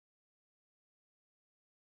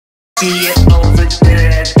See it over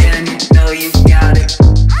there, and you know you got it.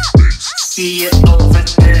 See it over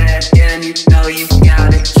there, and you know you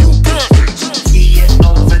got it. See it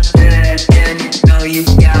over there, and you know you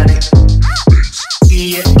got it.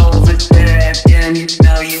 See it over there, and you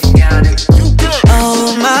know you got it.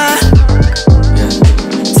 Oh my,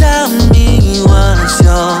 tell me what's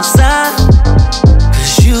your sign,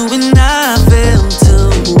 'cause you and I feel too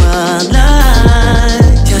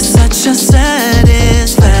aligned. You're such a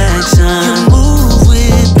satisfaction. You move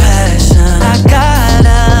with passion. I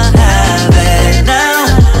gotta have it now.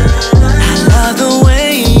 I love the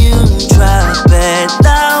way you drop it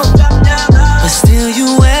down, but still you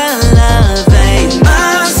elevate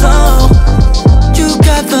my soul. You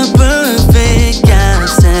got the perfect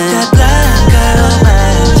accent, that black girl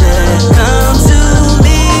magic. Come to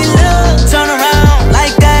me, look, turn around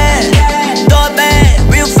like that. Throw it back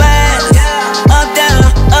real fast. Up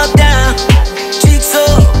down, cheeks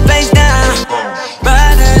up, face down.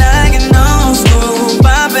 Ride it like an old school,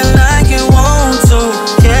 pop it like you want to.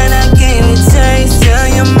 Can I give you a taste? Tell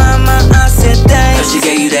your mama I said thanks. She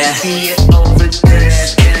gave you that. See it over there,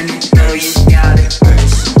 and you know you got it.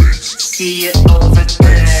 See it over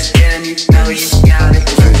there, and you know you got it.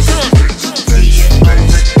 See it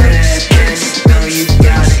over there, and you know you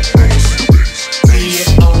got it. See it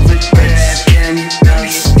over there, and you know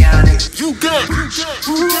you got it.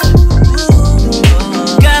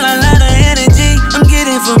 Got a lot of energy I'm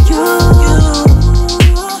getting from you.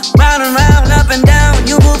 Round and round, up and down,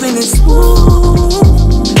 you moving it smooth.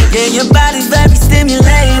 Yeah, your body's very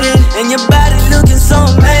stimulated, and your body looking so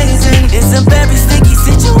amazing. It's a very sticky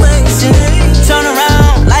situation. Turn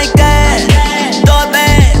around like that. Throw it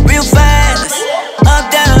back real fast.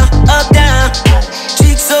 Up down,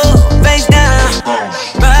 cheeks up, face down.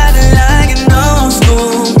 Ride it like an old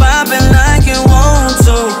school, pop it like you want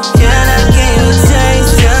to. Can I get a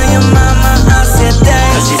taste? Tell your mama I said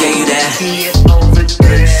thanks. She gave you that. See it over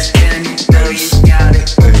there, and you know you got it.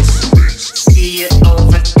 See it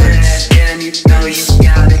over there, and you know you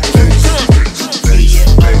got it. See it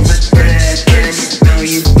over there, and you know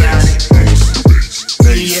you got it.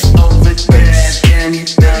 See it over there, and you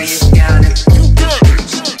know you got it.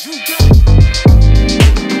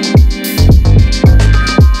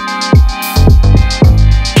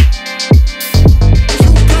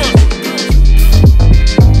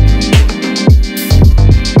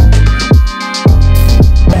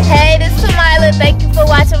 Hey, this is Temyla. Thank you for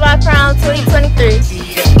watching my Prom 2023.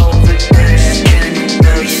 See it over there, and you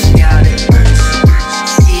know you got it.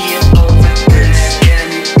 See it over there,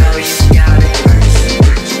 and you know you got it.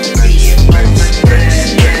 See it over there,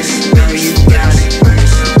 and you know you got it.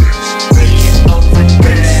 See it over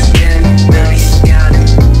there, and you know you got it.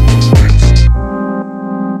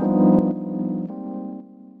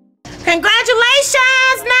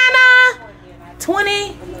 Congratulations, Nana!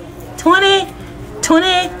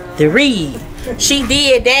 2023. She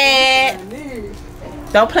did that.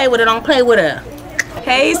 Don't play with her, don't play with her.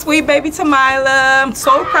 Hey, sweet baby Temyla, I'm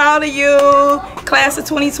so proud of you. Class of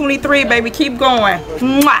 2023, baby, keep going.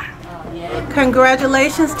 Mwah.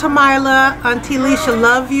 Congratulations, Temyla. Auntie Leisha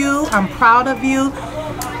love you. I'm proud of you.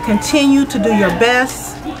 Continue to do your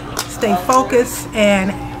best. Stay focused,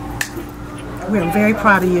 and we're very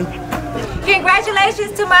proud of you.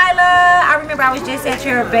 Congratulations, Temyla. I remember I was just at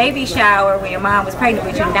your baby shower when your mom was pregnant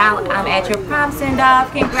with you. Now I'm at your prom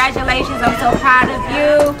send-off. Congratulations, I'm so proud of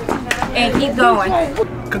you. And keep going.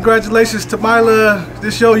 Congratulations, Temyla.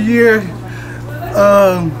 This your year.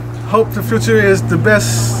 Hope the future is the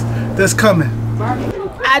best that's coming.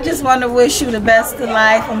 I just want to wish you the best of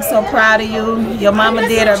life. I'm so proud of you. Your mama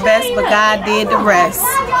did her best, but God did the rest.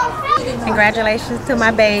 Congratulations to my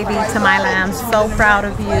baby, Temyla. I'm so proud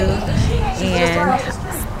of you. And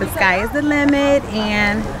the sky is the limit,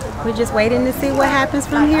 and we're just waiting to see what happens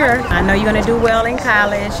from here. I know you're going to do well in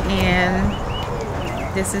college, and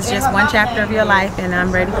this is just one chapter of your life, and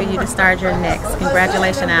I'm ready for you to start your next.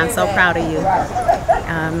 Congratulations, I'm so proud of you.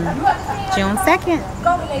 June 2nd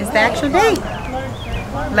is the actual date.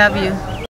 Love you.